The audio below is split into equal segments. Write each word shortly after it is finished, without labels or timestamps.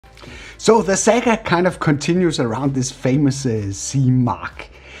So the saga kind of continues around this famous CE mark.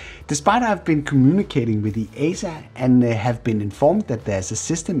 Despite I've been communicating with the EASA and have been informed that there's a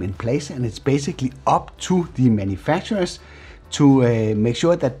system in place and it's basically up to the manufacturers to make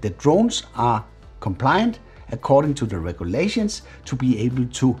sure that the drones are compliant according to the regulations to be able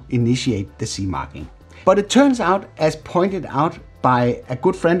to initiate the CE marking. But it turns out, as pointed out by a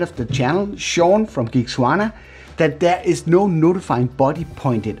good friend of the channel, Sean from Geeksvana, that there is no notifying body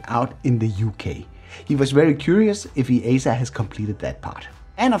pointed out in the UK. He was very curious if EASA has completed that part.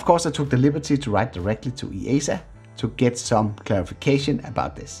 And of course I took the liberty to write directly to EASA to get some clarification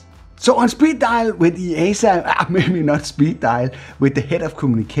about this. So on speed dial with EASA, maybe not speed dial, with the head of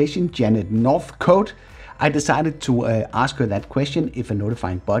communication, Janet Northcote, I decided to ask her that question if a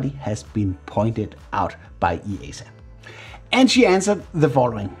notifying body has been pointed out by EASA. And she answered the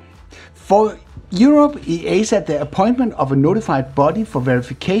following. For Europe, EASA, the appointment of a notified body for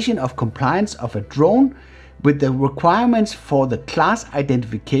verification of compliance of a drone with the requirements for the class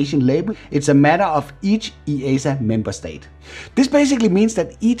identification label, it's a matter of each EASA member state. This basically means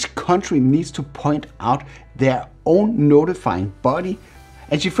that each country needs to point out their own notifying body,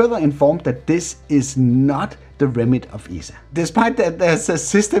 and she further informed that this is not the remit of EASA. Despite that there's a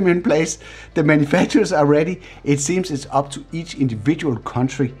system in place, the manufacturers are ready, it seems it's up to each individual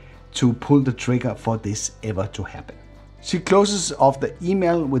country to pull the trigger for this ever to happen. She closes off the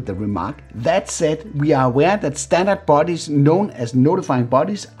email with the remark, that said, we are aware that standard bodies known as notifying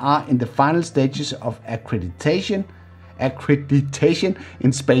bodies are in the final stages of accreditation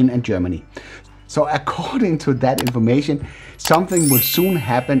in Spain and Germany. So according to that information, something will soon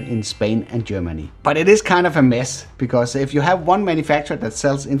happen in Spain and Germany. But it is kind of a mess, because if you have one manufacturer that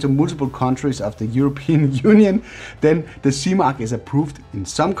sells into multiple countries of the European Union, then the CE mark is approved in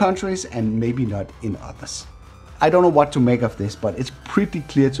some countries and maybe not in others. I don't know what to make of this, but it's pretty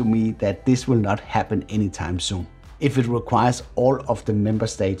clear to me that this will not happen anytime soon, if it requires all of the member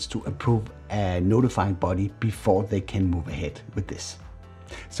states to approve a notifying body before they can move ahead with this.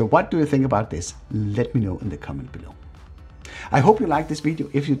 So what do you think about this? Let me know in the comment below. I hope you liked this video.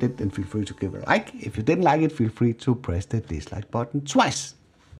 If you did, then feel free to give it a like. If you didn't like it, feel free to press the dislike button twice.